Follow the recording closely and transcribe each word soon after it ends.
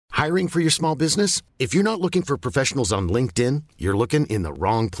Hiring for your small business? If you're not looking for professionals on LinkedIn, you're looking in the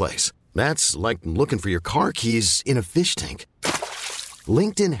wrong place. That's like looking for your car keys in a fish tank.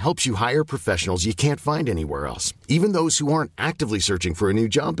 LinkedIn helps you hire professionals you can't find anywhere else, even those who aren't actively searching for a new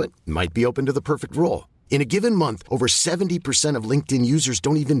job but might be open to the perfect role. In a given month, over 70% of LinkedIn users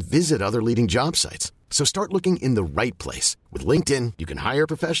don't even visit other leading job sites. So start looking in the right place. With LinkedIn, you can hire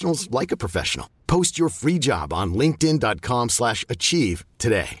professionals like a professional. Post your free job on linkedin.com/achieve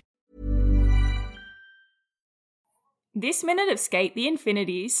today. This minute of Skate the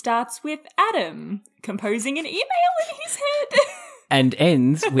Infinity starts with Adam composing an email in his head. And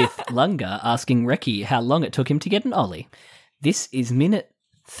ends with Lunga asking Reki how long it took him to get an ollie. This is minute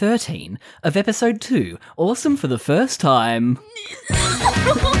 13 of episode 2. Awesome for the first time.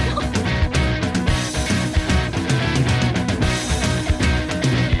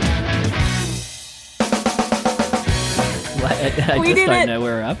 I We just did don't it. know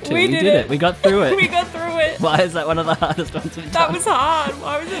where we're up to. We did it. We got through it. We got through it. Why is that one of the hardest ones we've That done? was hard.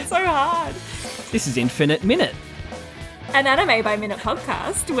 Why was it so hard? This is Infinite Minute. An Anime by Minute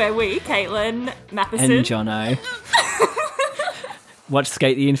podcast where we, Caitlin Matheson, And Jono watch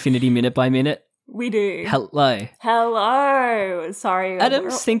Skate the Infinity minute by minute. we do. Hello. Hello. Sorry.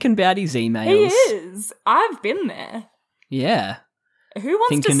 Adam's thinking about his He emails. is. I've been there. Yeah. Who wants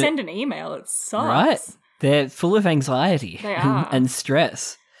Thinking to it- send an email? It sucks. Right. They're full of anxiety They are. and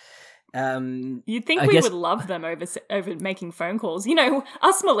stress. You'd think I we guess- would love them over making phone calls. You know,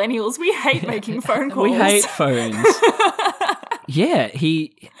 us millennials, we hate making phone calls. We hate phones. Yeah,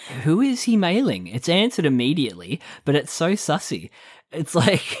 who is he mailing? It's answered immediately, but it's so sussy. It's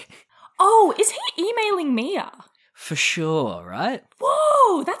like, Oh, is he emailing Mia? for sure, right?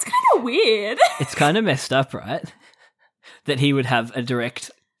 Whoa, that's kind of weird. It's kind of messed up, right? That he would have a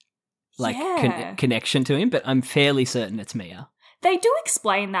direct, Yeah. connection to him, but I'm fairly certain it's Mia. They do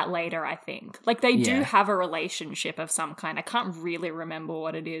explain that later, I think. Like, they do Yeah. have a relationship of some kind. I can't really remember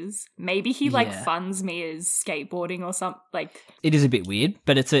what it is. Maybe he, Yeah. funds Mia's skateboarding or something. Like, It is a bit weird,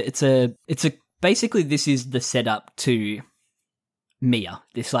 but it's a basically this is the setup to Mia.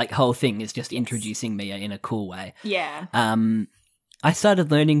 This whole thing is just introducing Mia in a cool way. yeah. I started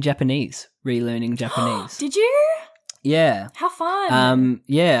learning Japanese, relearning Japanese. Did you? Yeah. How fun.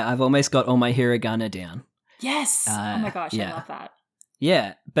 Yeah, I've almost got all my hiragana down. Yes. Oh my gosh, yeah. I love that.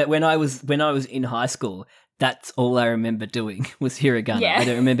 Yeah, but when I was in high school, that's all I remember doing was hiragana. Yeah. I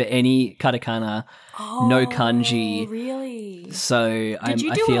don't remember any katakana, no Oh, kanji. really? So Did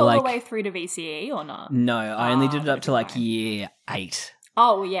you I do it feel all like the way through to VCE or not? no, I only did it up to okay. year 8.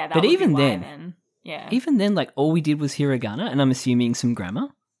 Oh, yeah. That But would even be why then- yeah. Even then, all we did was hiragana, and I'm assuming some grammar.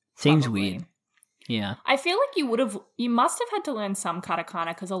 Seems Probably. weird. Yeah. I feel like you must have had to learn some katakana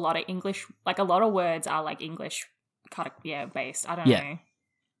because a lot of English, a lot of words are English based. I don't Yeah. know.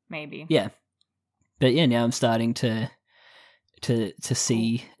 Maybe. Yeah. But yeah, now I'm starting to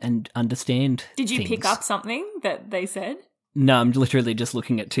see and understand. Did you pick things. up something that they said? No, I'm literally just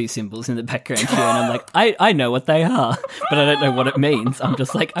looking at 2 symbols in the background here, and I'm like, I know what they are, but I don't know what it means. I'm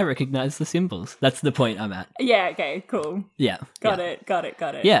just like, I recognize the symbols. That's the point I'm at. Yeah, okay, cool. Yeah. Got yeah.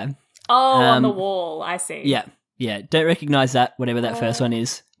 it. Yeah. Oh, on the Um, wall, I see. Yeah. Yeah. Don't recognize that, whatever that first one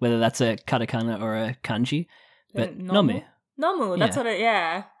is, whether that's a katakana or a kanji. But nomu. Nomu, that's Yeah. what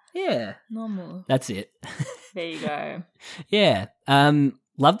yeah. Yeah. Nomu. That's it. There you go. Yeah.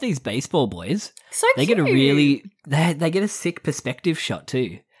 Love these baseball boys. So They cute. get a really they get a sick perspective shot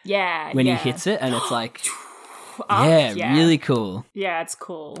too Yeah, when yeah. he hits it, and it's like Up, yeah, really cool. Yeah, it's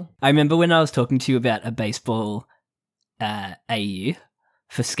cool. I remember when I was talking to you about a baseball AU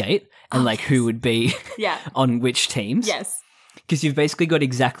for skate and who would be Yeah. on which teams. Yes. Because you've basically got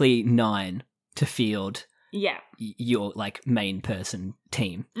exactly 9 to field Yeah. your main person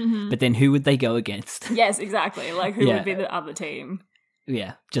team. Mhm. But then who would they go against? Yes, exactly. Who Yeah. would be the other team?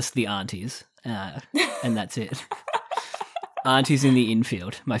 Yeah, just the aunties. And that's it. Aunties in the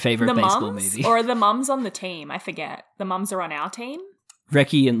infield. My favorite The baseball mums? movie. Or are the mums on the team? I forget. The mums are on our team?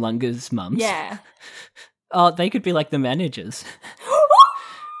 Reki and Lunga's mums. Yeah. Oh, they could be the managers.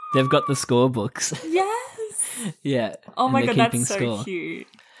 They've got the scorebooks. Yes. Yeah. Oh and my they're god, that's keeping so score. cute.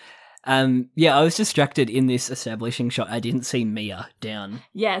 Yeah, I was distracted in this establishing shot. I didn't see Mia down.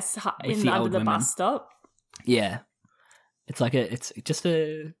 Yes, With the under old the women. bus stop. Yeah. It's just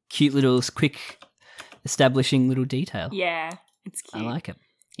a cute little, quick, establishing little detail. Yeah, it's I cute. like it.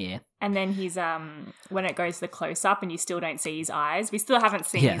 Yeah. And then he's when it goes to the close up and you still don't see his eyes. We still haven't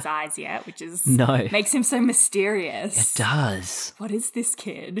seen Yeah. his eyes yet, which is No. makes him so mysterious. It does. What is this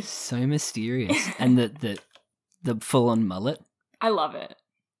kid? So mysterious. And the full-on mullet. I love it.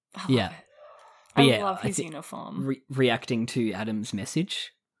 I love Yeah. it. But I yeah, love I his think uniform. reacting to Adam's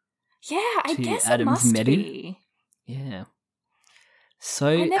message Yeah, I to guess Adam's it must Medu. be. Yeah. So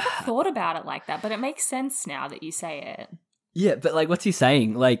I never thought about it like that, but it makes sense now that you say it. yeah, but like, what's he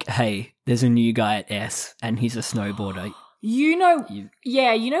saying? Like, hey, there's a new guy at S, and he's a snowboarder. You know, You-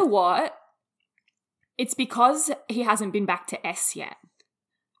 yeah, you know what? It's because he hasn't been back to S yet.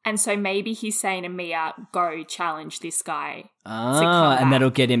 And so maybe he's saying to Mia, go challenge this guy. come and back.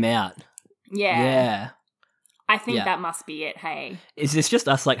 that'll get him out. Yeah. Yeah. I think Yeah. that must be it, hey. Is this just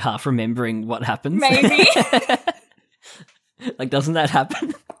us like half remembering what happens? Maybe. Like, doesn't that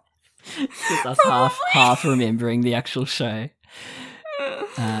happen? Just us half remembering the actual show.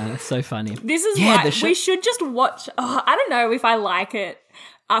 So funny. This is Yeah, why the show- we should just watch. Oh, I don't know if I like it,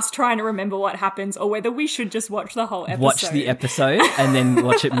 us trying to remember what happens, or whether we should just watch the whole episode. Watch the episode and then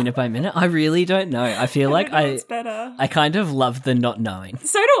watch it minute by minute. I really don't know. I feel like It's better. I kind of love the not knowing.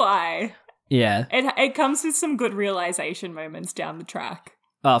 So do I. Yeah. It comes with some good realization moments down the track.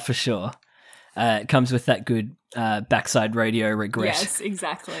 Oh, for sure. It comes with that good backside rodeo regret. Yes,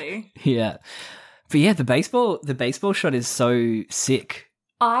 exactly. Yeah. But yeah, the baseball shot is so sick.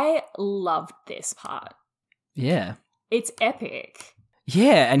 I loved this part. Yeah. It's epic.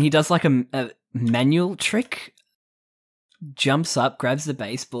 Yeah, and he does like a manual trick, jumps up, grabs the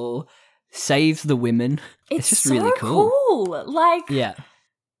baseball, saves the women. It's just so really cool. Like, Yeah.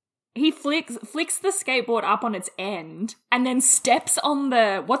 he flicks the skateboard up on its end and then steps on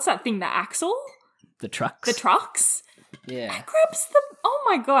the, what's that thing, the axle? The trucks. The trucks? Yeah. Grabs the, oh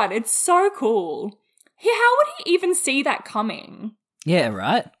my god, it's so cool. How would he even see that coming? Yeah,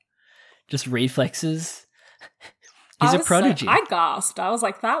 right? Just reflexes. He's a prodigy. I gasped. I was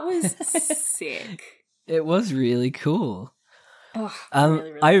like, that was sick. It was really cool. Ugh,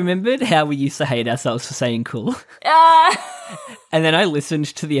 I remembered how we used to hate ourselves for saying cool. Ah! And then I listened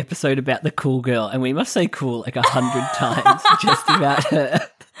to the episode about the cool girl, and we must say cool like 100 times just about her.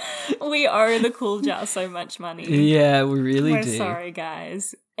 We owe the cool jar so much money. Yeah, we really We're do. sorry,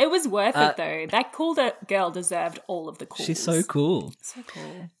 guys. It was worth it, though. That cool girl deserved all of the cools. She's so cool. So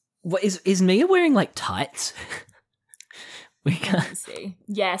cool. What is Mia wearing like tights? We can't. Let's see.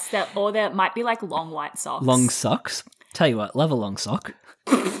 Yes, there might be like long white socks. Long socks. Tell you what, love a long sock.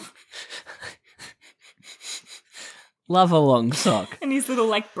 Love a long sock. And his little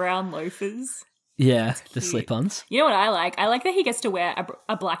like brown loafers. Yeah, the cute. slip-ons. You know what I like? I like that he gets to wear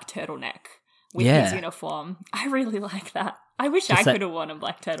a black turtleneck with Yeah. his uniform. I really like that. I wish Just I that- could have worn a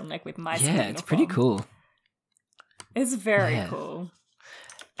black turtleneck with my school Yeah, uniform. it's pretty cool. It's very Yeah. cool.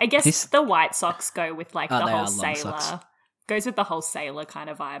 I guess This- the white socks go with like Oh, the they whole are long sailor. socks. Goes with the whole sailor kind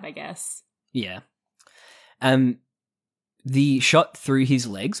of vibe, I guess. Yeah. The shot through his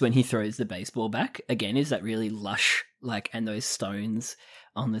legs when he throws the baseball back, again, is that really lush, like, and those stones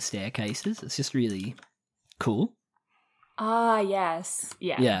on the staircases. It's just really cool. Ah, yes.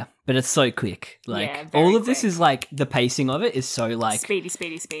 Yeah. Yeah, but it's so quick. Like, Yeah, very all of this quick. is, like, the pacing of it is so, like...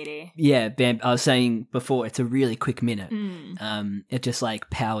 Speedy. Yeah, I was saying before, it's a really quick minute. Mm. It just, like,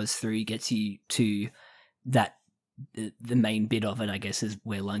 powers through, gets you to that... The main bit of it, I guess, is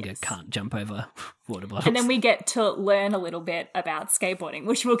where Lunga can't jump over water bottles. And then we get to learn a little bit about skateboarding,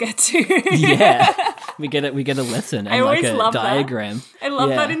 which we'll get to. Yeah, we get a lesson I and like always a love that. diagram. I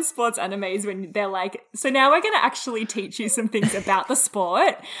love Yeah. that in sports animes when they're like, so now we're going to actually teach you some things about the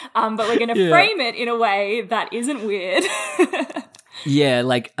sport, but we're going to Yeah. frame it in a way that isn't weird. Yeah,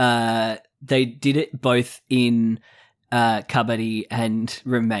 like they did it both in Kabaddi and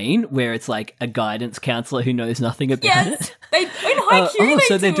Remain, where it's like a guidance counselor who knows nothing about Yes, it. in Haikyuu they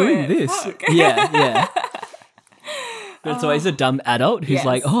so they're do doing it. this. Fuck. Yeah. But it's always a dumb adult who's Yes.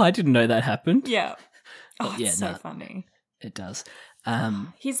 like, "Oh, I didn't know that happened." Yeah. Oh, yeah, it's so no. funny. It does.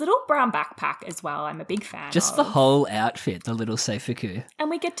 His little brown backpack as well, I'm a big fan Just of. the whole outfit, the little Seifuku. And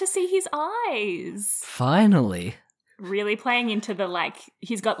we get to see his eyes. Finally. Really playing into the, like,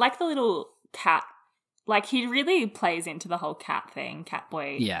 he's got, like, the little cat. Like, he really plays into the whole cat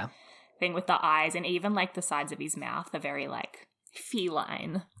boy Yeah. thing with the eyes. And even, like, the sides of his mouth are very, like,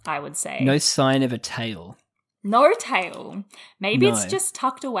 feline, I would say. No sign of a tail. No tail. Maybe it's No. just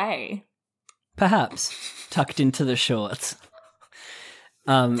tucked away. Perhaps tucked into the shorts.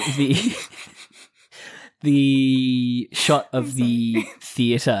 The shot of the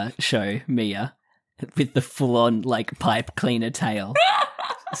theatre show Mia with the full-on like pipe cleaner tail.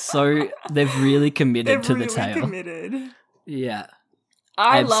 So they've really committed to the tail. Committed. Yeah.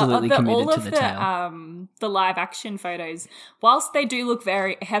 I Absolutely love committed all to of the tail. the live action photos. Whilst they do look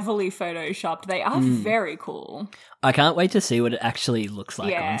very heavily photoshopped, they are very cool. I can't wait to see what it actually looks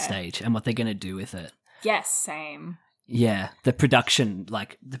like Yeah. on stage and what they're going to do with it. Yes, same. Yeah, the production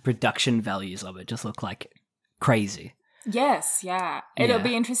values of it just look like crazy. Yes, yeah. It'll Yeah.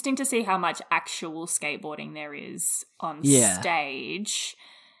 be interesting to see how much actual skateboarding there is on Yeah. stage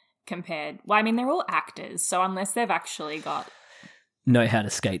compared. Well, I mean, they're all actors, so unless they've actually Know how to know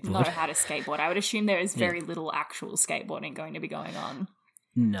skateboard. how to skateboard, I would assume there is very little actual skateboarding going to be going on.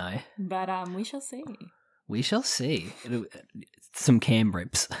 No. But we shall see. We shall see. Some cam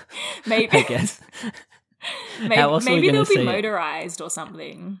rips, Maybe, I guess. maybe, How else are we maybe gonna they'll be see it? motorized or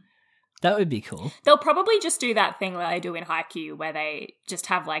something. That would be cool. They'll probably just do that thing that they do in Haikyuu where they just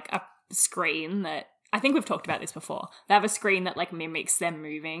have like a screen that, I think we've talked about this before. They have a screen that like mimics them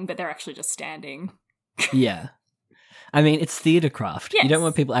moving, but they're actually just standing. Yeah. I mean, it's theatre craft. Yes. You don't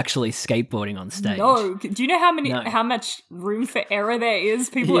want people actually skateboarding on stage. No, do you know No. how much room for error there is?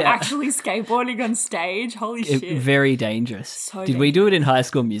 People Yeah. actually skateboarding on stage. Holy shit! Very dangerous. So Did we do it in High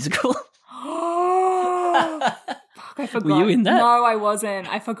School Musical? Fuck, I forgot. Were you in that? No, I wasn't.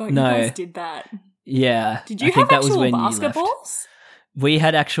 I forgot No. you guys did that. Yeah. Did you I think have that was actual when you left. basketballs? We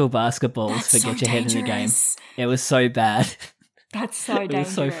had actual basketballs That's for so Get Your Head in the Game. dangerous. It was so bad. That's so It dangerous.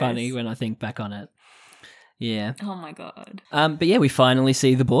 was so funny when I think back on it. Yeah. Oh my god. But yeah, we finally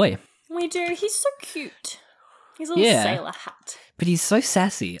see the boy. We do. He's so cute. He's a little Yeah. sailor hat. But he's so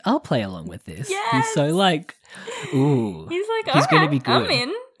sassy. I'll play along with this. Yes. He's so like, ooh. He's like, He's gonna "Alright, be good." I'm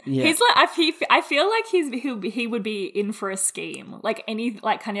in. Yeah. He's like, I feel like he would be in for a scheme, like any,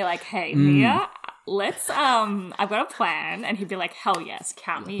 like kind of like, hey, Mia, let's I've got a plan, and he'd be like, hell yes,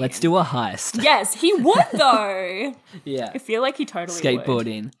 count me. Let's in. do a heist. Yes, he would though. Yeah. I feel like he totally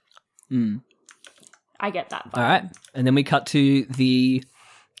Skateboarding. would. I get that. All right. And then we cut to the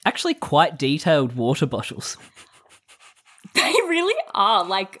actually quite detailed water bottles. They really are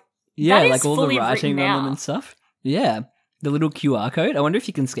like. Yeah, that is like all the fully writing written on them out. and stuff. Yeah. The little QR code. I wonder if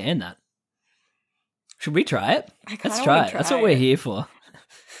you can scan that. Should we try it? I kinda Let's wanna try it. That's try what we're it. here for.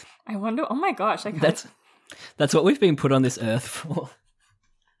 I wonder. Oh my gosh! I can't. That's what we've been put on this earth for.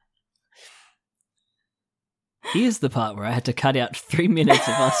 Here's the part where I had to cut out 3 minutes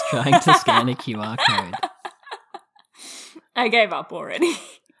of us trying to scan a QR code. I gave up already.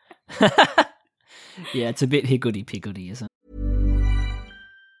 Yeah, it's a bit higgledy-piggledy, isn't it?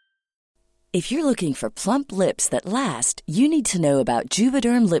 If you're looking for plump lips that last, you need to know about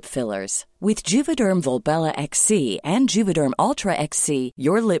Juvederm lip fillers. With Juvederm Volbella XC and Juvederm Ultra XC,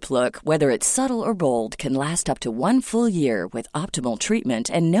 your lip look, whether it's subtle or bold, can last up to 1 full year with optimal treatment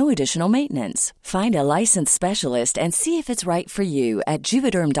and no additional maintenance. Find a licensed specialist and see if it's right for you at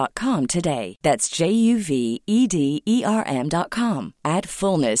Juvederm.com today. That's JUVEDERM.com. Add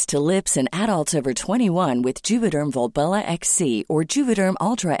fullness to lips in adults over 21 with Juvederm Volbella XC or Juvederm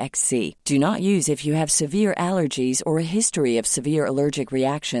Ultra XC. Do not use if you have severe allergies or a history of severe allergic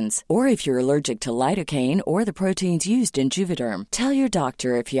reactions, or if you're allergic to lidocaine or the proteins used in Juvederm. Tell your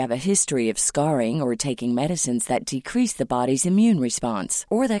doctor if you have a history of scarring or taking medicines that decrease the body's immune response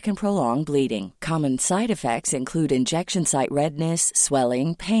or that can prolong bleeding. Common side effects include injection site redness,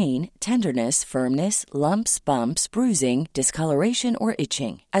 swelling, pain, tenderness, firmness, lumps, bumps, bruising, discoloration, or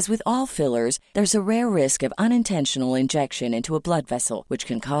itching. As with all fillers, there's a rare risk of unintentional injection into a blood vessel, which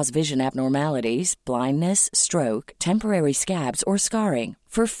can cause vision abnormalities, blindness, stroke, temporary scabs, or scarring.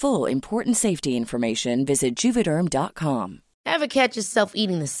 For full, important safety information, visit Juvederm.com. Ever catch yourself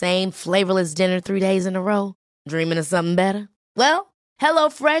eating the same flavorless dinner 3 days in a row? Dreaming of something better? Well,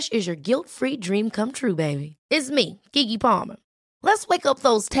 HelloFresh is your guilt-free dream come true, baby. It's me, Keke Palmer. Let's wake up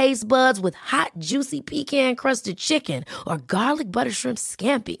those taste buds with hot, juicy pecan-crusted chicken or garlic butter shrimp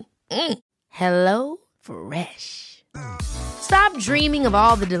scampi. Hello Fresh. Stop dreaming of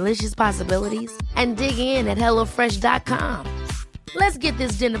all the delicious possibilities and dig in at HelloFresh.com. Let's get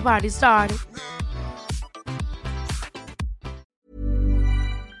this dinner party started.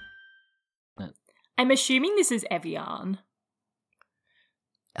 I'm assuming this is Evian.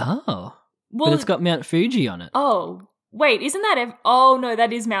 Oh. Well, But it's got Mount Fuji on it. Oh, wait, isn't that oh no,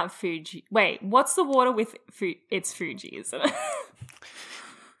 that is Mount Fuji. Wait, what's the water with it's Fuji, isn't it?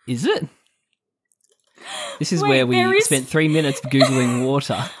 Is it? This is Wait, where we there is- spent 3 minutes Googling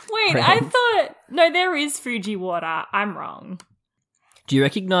water. Wait, I thought no, there is Fuji water. I'm wrong. Do you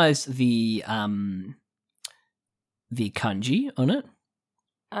recognize the kanji on it?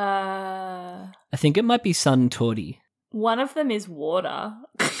 I think it might be Suntory. One of them is water.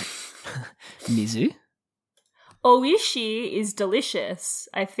 Mizu? Oishi is delicious,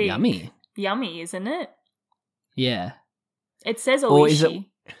 I think. Yummy. Yummy, isn't it? Yeah. It says Or Oishi.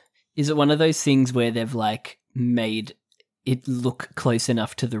 is it one of those things where they've like made it look close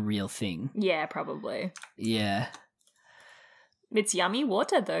enough to the real thing? Yeah, probably. Yeah. It's yummy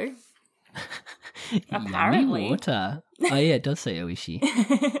water, though. Apparently. Yummy water. Oh yeah, it does say Oishi.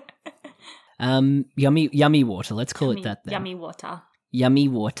 Yummy water. Let's call it that then. Yummy water. Yummy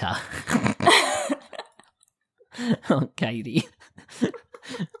water. Oh, Katie.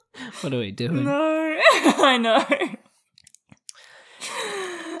 What are we doing? No, I know.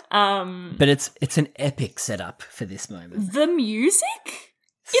 But it's an epic setup for this moment. The music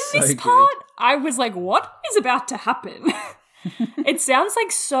in So this good. part, I was like, what is about to happen? It sounds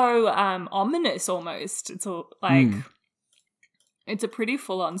like so ominous almost. It's all like it's a pretty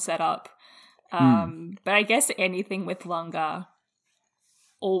full-on setup. But I guess anything with Lunga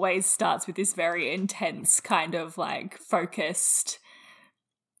always starts with this very intense kind of like focused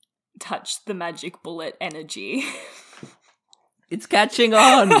touch the magic bullet energy. It's catching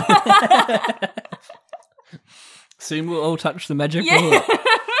on. Soon we'll all touch the magic bullet.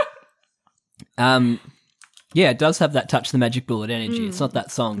 Yeah, it does have that touch the magic bullet energy. It's not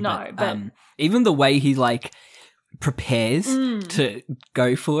that song, No, but, but- even the way he like prepares to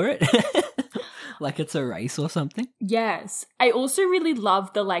go for it, like it's a race or something. Yes. I also really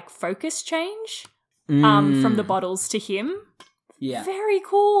love the like focus change from the bottles to him. Yeah, Very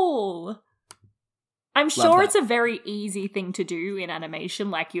cool. I'm sure that. it's a very easy thing to do in animation.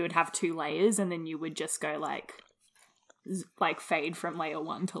 Like you would have 2 layers and then you would just go like fade from layer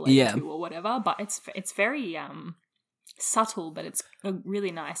 1 to layer 2 or whatever. But it's very subtle, but it's a really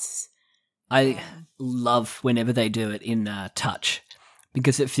nice. I love whenever they do it in touch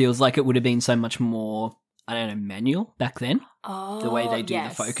because it feels like it would have been so much more, I don't know, manual back then. Oh, The way they do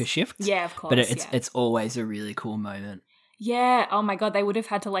yes. the focus shifts. Yeah, of course. But it's always a really cool moment. Yeah. Oh my god, they would have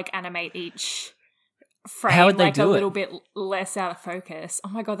had to like animate each frame How would they like do a it? little bit less out of focus. Oh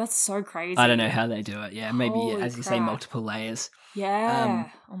my god, that's so crazy. I don't know how they do it. Yeah, maybe Holy as you say, crap. multiple layers. Yeah.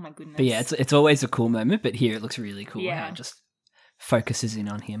 Oh my goodness. But yeah, it's always a cool moment. But here it looks really cool Yeah. how it just focuses in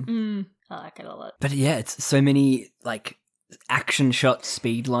on him. I like it a lot. But yeah, it's so many like action shot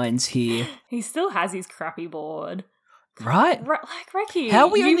speed lines here, He still has his crappy board. right? Like Reki. How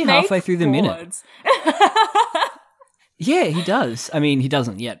are we you only make halfway through the minute? boards. Yeah, he does. I mean, he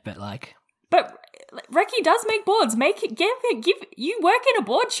doesn't yet, but like, But Reki does make boards. Make it. Give you work in a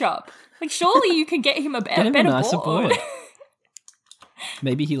board shop. Like surely you can get him a get him a better nicer board. board.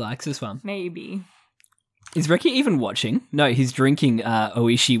 Maybe he likes this one. Maybe. Is Reki even watching? No, he's drinking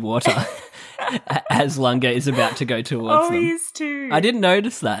Oishi water as Lunga is about to go towards Oh, them. he's too. I didn't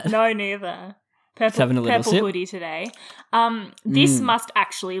notice that. No, neither. Purple, having a little purple sip. hoodie today. This must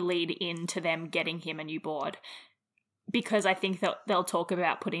actually lead into them getting him a new board. Because I think they'll talk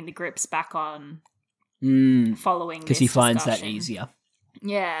about putting the grips back on following Because this he finds that discussion. easier.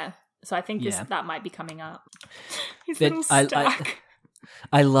 Yeah. So I think Yeah. that might be coming up. His But little I- stack.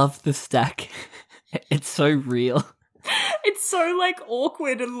 I love the stack. It's so real. It's so like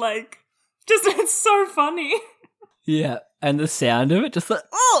awkward and like just it's so funny. Yeah, and the sound of it, just like,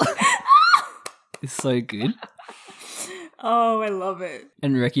 oh! It's so good. Oh, I love it.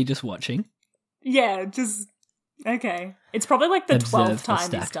 And Reki just watching. Yeah, just okay. It's probably like the Observe 12th the time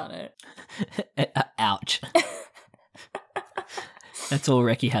stack. he's done it. Ouch. That's all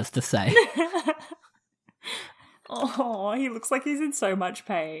Reki has to say. Oh, he looks like he's in so much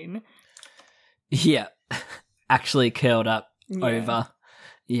pain. Yeah. Actually curled up Yeah. over.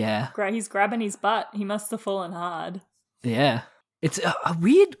 Yeah. He's grabbing his butt. He must have fallen hard. Yeah. It's a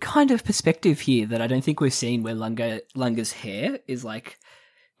weird kind of perspective here that I don't think we've seen where Lunga's hair is like...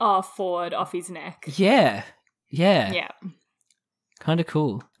 Oh, forward off his neck. Yeah. Yeah. Yeah. Kind of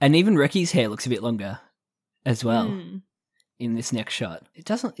cool. And even Reki's hair looks a bit longer as well Mm. in this next shot. It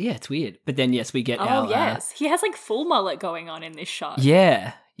doesn't... Yeah, it's weird. But then, yes, we get Oh, our... yes. He has like full mullet going on in this shot.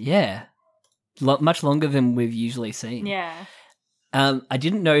 Yeah. Yeah. Much longer than we've usually seen. Yeah. I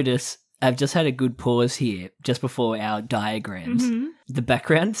didn't notice... I've just had a good pause here just before our diagrams. Mhm. The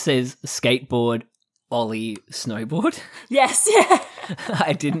background says skateboard, ollie, snowboard. Yes, yeah.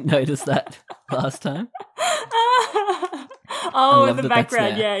 I didn't notice that last time. Oh, love in the that that's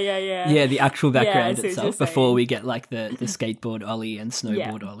background. there. Yeah. Yeah, the actual Yeah, I background see what itself you're before saying. we get like the skateboard ollie and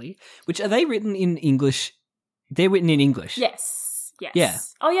snowboard Yeah. ollie. Which are they written in English? They're written in English. Yes. Yes. Yeah.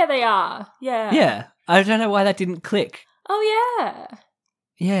 Oh, yeah, they are. Yeah. Yeah. I don't know why that didn't click. Oh, yeah.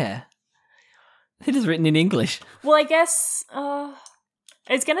 Yeah. It is written in English. Well, I guess, I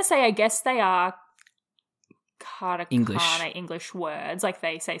was going to say, I guess they are katakana English words. Like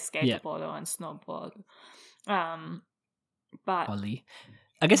they say skateboard and snowboard. But Ollie.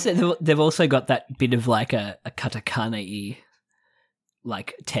 I guess they've also got that bit of like a katakana-y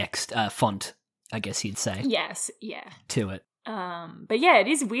like text, font, I guess you'd say, yes, yeah. to it. But yeah, it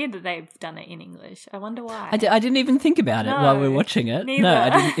is weird that they've done it in English. I wonder why. I didn't even think about it while we were watching it. neither.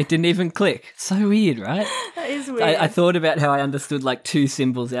 No, it didn't even click. So weird, right? That is weird. I thought about how I understood like 2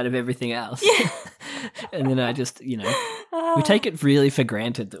 symbols out of everything else. Yeah. And then I just, we take it really for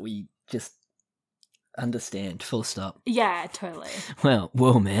granted that we just understand, full stop. Yeah, totally. Well,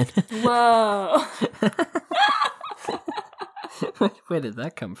 whoa, man. Whoa. Where did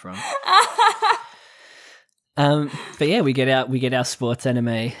that come from? But yeah, we get our sports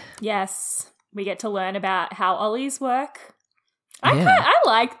anime. Yes, we get to learn about how ollies work. Yeah. I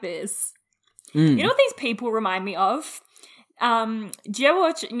like this. You know what these people remind me of? Do you ever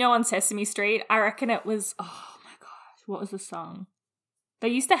watch, on Sesame Street? I reckon it was, oh my gosh, what was the song? They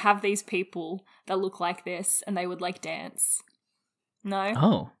used to have these people that look like this and they would like dance. No?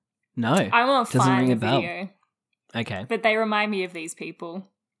 Oh, no. I want to Doesn't find ring a a bell. video. Okay. But they remind me of these people.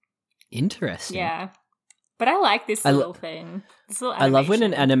 Interesting. Yeah. But I like this little thing. This little I love when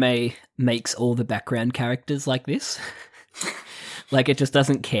an animation. anime makes all the background characters like this. Like it just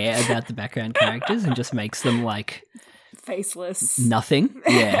doesn't care about the background characters and just makes them like Faceless. nothing.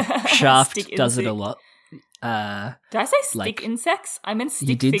 Yeah. Shaft Stick does it a insect. lot. Did I say stick like- insects? I meant stick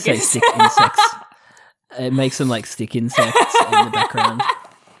You did figures. say stick insects. It makes them like stick insects in the background.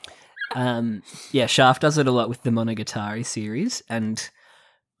 Yeah, Shaft does it a lot with the Monogatari series, and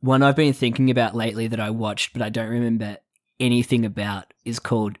one I've been thinking about lately that I watched but I don't remember anything about is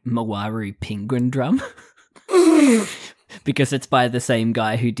called Mawaru Penguin Drum. Because it's by the same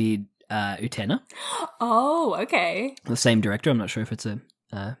guy who did Utena. Oh, okay. The same director. I'm not sure if it's a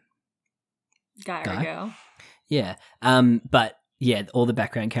Guy or Guy? girl. yeah. But yeah, all the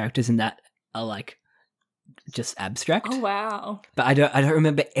background characters in that are like just abstract. Oh, wow. But I don't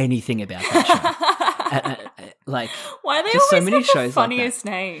remember anything about that show. Like, Why are they just so always many have the shows like that. funniest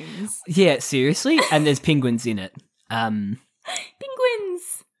names? yeah, seriously. And there's penguins in it. Penguins.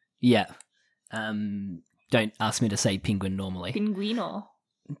 Yeah. Don't ask me to say penguin normally. Pinguino.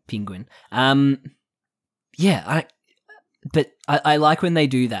 Penguin. Yeah, I like when they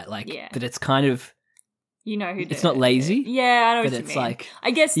do that, like, Yeah. but it's kind of, You know who did it's not it. lazy, Yeah, I know but what you it's mean. like,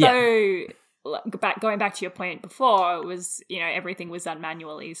 I guess, yeah. though, going back to your point before, it was, everything was done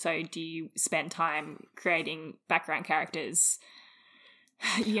manually. So do you spend time creating background characters?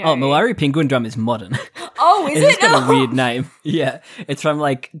 oh, Mawaru Penguin Drum is modern. Oh, is It's it? got a weird name. Yeah, it's from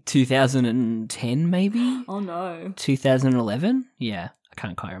like 2010 maybe? Oh, no. 2011? Yeah, I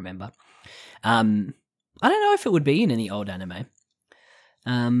can't quite remember. I don't know if it would be in any old anime.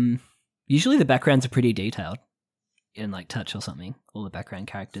 Usually the backgrounds are pretty detailed in like Touch or something, all the background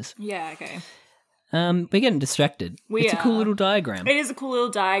characters. Yeah, okay. We're getting distracted. It's a cool little diagram. It is a cool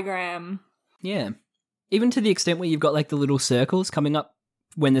little diagram. Yeah. Even to the extent where you've got like the little circles coming up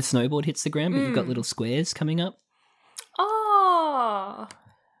when the snowboard hits the ground, but you've got little squares coming up Oh.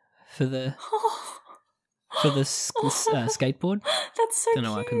 for the skateboard. That's so Don't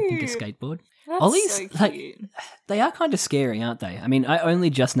know why I cute. couldn't think of skateboard. That's Ollie's, so like, cute. They are kind of scary, aren't they? I mean, I only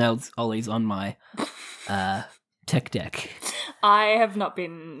just nailed Ollie's on my tech deck. I've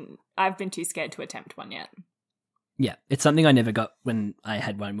been too scared to attempt one yet. Yeah, it's something I never got when I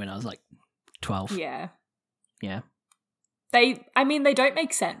had one when I was like 12. Yeah. Yeah. They don't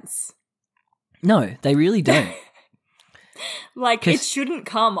make sense. No, they really don't. Like, 'Cause- it shouldn't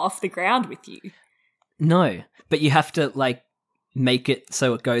come off the ground with you. No, but you have to like make it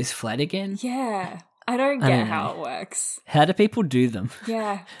so it goes flat again. Yeah. I don't I get don't how know. it works. How do people do them?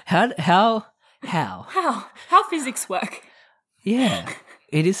 Yeah. How? How physics work? Yeah,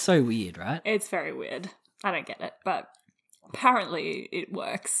 it is so weird, right? It's very weird. I don't get it, but apparently it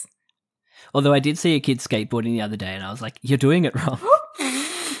works. Although I did see a kid skateboarding the other day, and I was like, "You're doing it wrong,"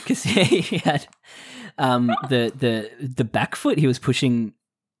 because he had the back foot he was pushing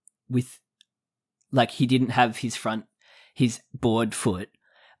with, like, he didn't have his board foot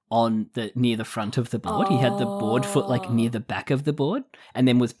on near the front of the board. He had the board foot like near the back of the board, and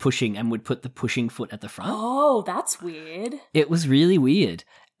then was pushing and would put the pushing foot at the front. Oh, that's weird. It was really weird.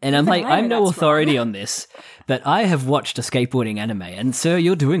 And I'm Even like, I I'm know no that's authority wrong. on this, but I have watched a skateboarding anime, and sir,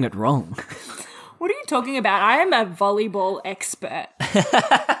 you're doing it wrong. What are you talking about? I am a volleyball expert.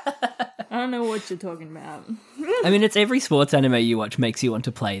 I don't know what you're talking about. I mean, it's every sports anime you watch makes you want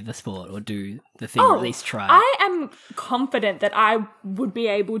to play the sport or do the thing, or at least try. I am confident that I would be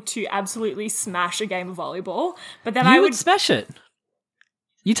able to absolutely smash a game of volleyball, but then You I would would smash it.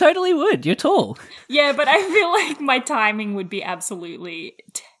 You totally would. You're tall. Yeah, but I feel like my timing would be absolutely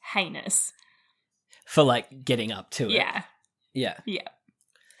heinous. For, like, getting up to it. Yeah. Yeah. Yeah.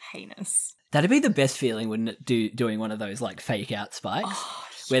 Heinous. That'd be the best feeling, wouldn't it, doing one of those, like, fake out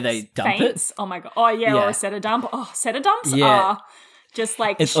spikes? where they dump faints. Oh my god. Oh yeah, Yeah. or a set of dump. Oh, set of dumps Yeah. are just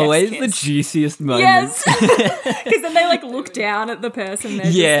like It's chef's always kiss. the juiciest moments. Yes. Because then they like look down at the person. They're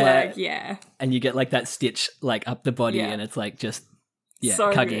Yeah. just like, yeah. And you get like that stitch like up the body, Yeah. and it's like just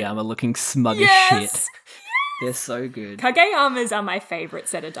So Kageyama looking smug as Yes. shit. They're so good. Kageyamas are my favorite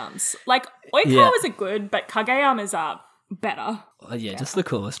set of dumps. Like Oikawa's Yeah. are good, but Kageyamas are better. Oh, yeah, just the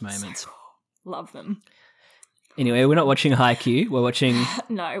coolest moments. Love them. Anyway, we're not watching Haikyuu. We're watching.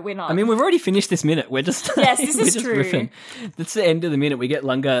 No, we're not. I mean, we've already finished this minute. We're just Yes, this we're is just true. riffing. That's the end of the minute. We get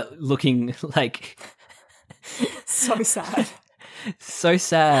Lunga looking like so sad. so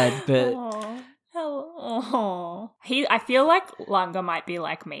sad, but Oh. I feel like Lunga might be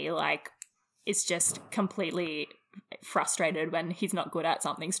like me. Like, it's just completely frustrated when he's not good at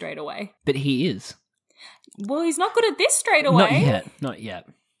something straight away. he is. Well, he's not good at this straight away. Not yet.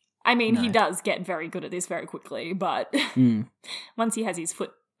 I mean, he No. does get very good at this very quickly, but Mm. once he has his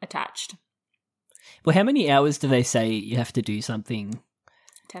foot attached, Well, how many hours do they say you have to do something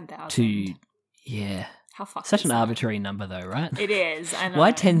 10,000. to? Yeah, How fucked such is an that? arbitrary number, though, right? It is. I know.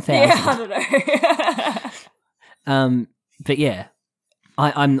 Why 10,000? Yeah, I don't know. But yeah,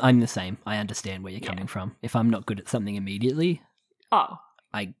 I'm the same. I understand where you're coming from. If I'm not good at something immediately, Oh,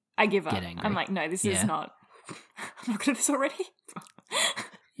 I I give up. get angry. I'm like, no, this Yeah. is not. I'm not good at this already.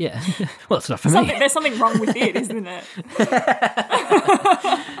 yeah. Well, it's not for me. There's something wrong with it, isn't it?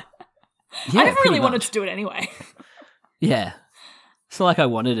 Yeah, I never really pretty wanted much. to do it anyway. Yeah, it's not like I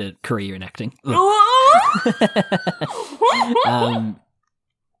wanted a career in acting. Ugh.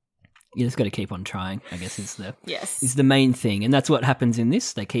 You just got to keep on trying, I guess, is Yes. the main thing, and that's what happens in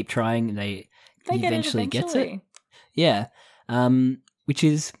this. They keep trying, and They he get eventually it gets it. eventually. Yeah, which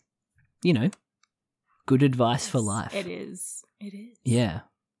is, good advice for life. It is. It is. Yeah,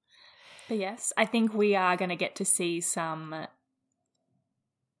 But yes, I think we are going to get to see some.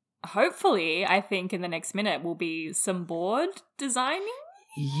 Hopefully, I think in the next minute will be some board designing.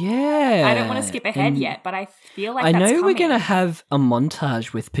 yeah. I don't want to skip ahead And yet, but I feel like I that's know we're coming. going to have a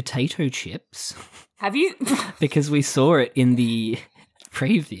montage with potato chips Have you? because we saw it in the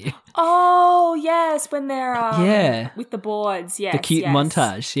preview. Oh yes, when they're Yeah. with the boards. Yes, The cute yes.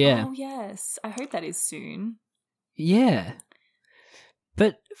 montage, yeah. Oh yes, I hope that is soon. Yeah.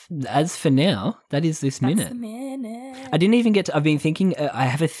 But as for now, that is this That's minute. the minute. I didn't even get to. I've been thinking. I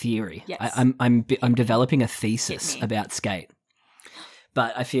have a theory. Yes. I'm developing a thesis me. about Skate,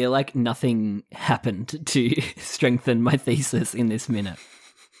 but I feel like nothing happened to strengthen my thesis in this minute.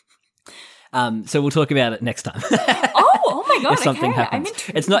 So we'll talk about it next time. Oh my god! If something okay. happens, I'm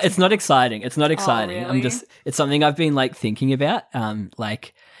intrigued. it's not exciting. It's not exciting. really? It's something I've been like thinking about.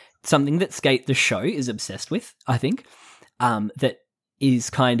 Like something that Skate the show is obsessed with. I think that is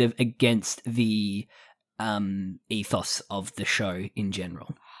kind of against the ethos of the show in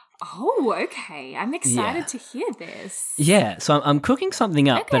general. Oh, okay. I'm excited Yeah. to hear this. Yeah, so I'm cooking something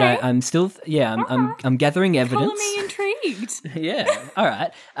up, but Okay. I'm still I'm gathering Color evidence. me intrigued. Yeah, all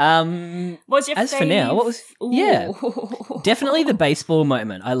right. What's your As for now, what was- yeah. Ooh. Definitely the baseball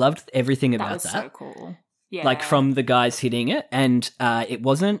moment. I loved everything That about was that. so cool. Yeah. Like from the guys hitting it, and it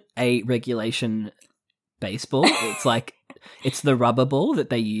wasn't a regulation baseball. It's like it's the rubber ball that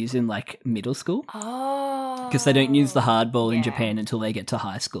they use in like middle school Oh. because they don't use the hard ball in Yeah. Japan until they get to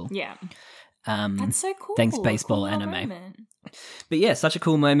high school. Yeah. Um, That's so cool. thanks, A baseball cool anime. moment. but yeah, such a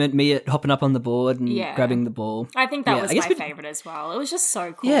cool moment. Mia hopping up on the board and Yeah. grabbing the ball. I think that Yeah, was I guess my we- favorite as well. It was just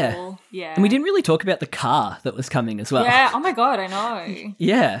so cool. Yeah. Yeah. And we didn't really talk about the car that was coming as well. Yeah. Oh my god, I know.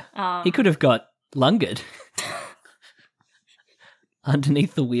 Yeah. He could have got lungered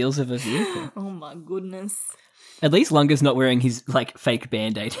underneath the wheels of a vehicle. Oh my goodness. At least Lunga's not wearing his like fake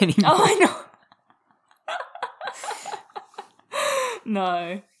band-aid anymore. Oh, I know.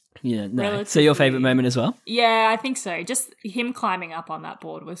 No. Yeah, no. Relatively- So your favourite moment as well? Yeah, I think so. Just him climbing up on that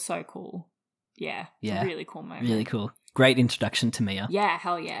board was so cool. Yeah. Yeah. Really cool moment. Really cool. Great introduction to Mia. Yeah,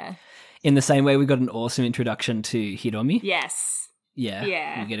 hell yeah. In the same way we got an awesome introduction to Hiromi. Yes. Yeah.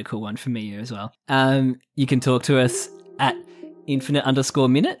 Yeah. You get a cool one from Mia as well. You can talk to us at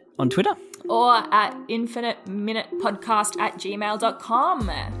infinite_minute on Twitter. Or at infiniteminutepodcast@gmail.com.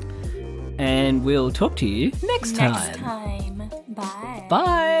 And we'll talk to you next time. Next time. Bye.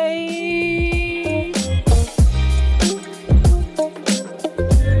 Bye.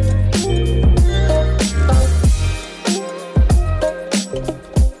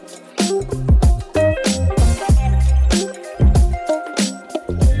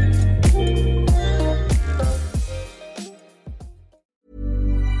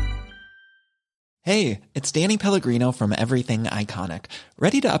 Hey, it's Danny Pellegrino from Everything Iconic.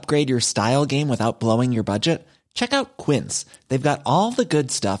 Ready to upgrade your style game without blowing your budget? Check out Quince. They've got all the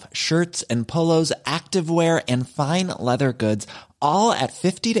good stuff, shirts and polos, activewear, and fine leather goods, all at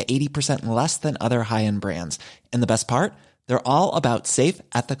 50 to 80% less than other high-end brands. And the best part? They're all about safe,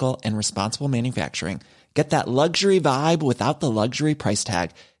 ethical, and responsible manufacturing. Get that luxury vibe without the luxury price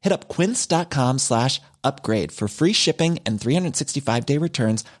tag. Hit up quince.com/upgrade for free shipping and 365-day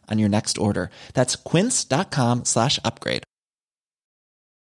returns on your next order. That's quince.com/upgrade.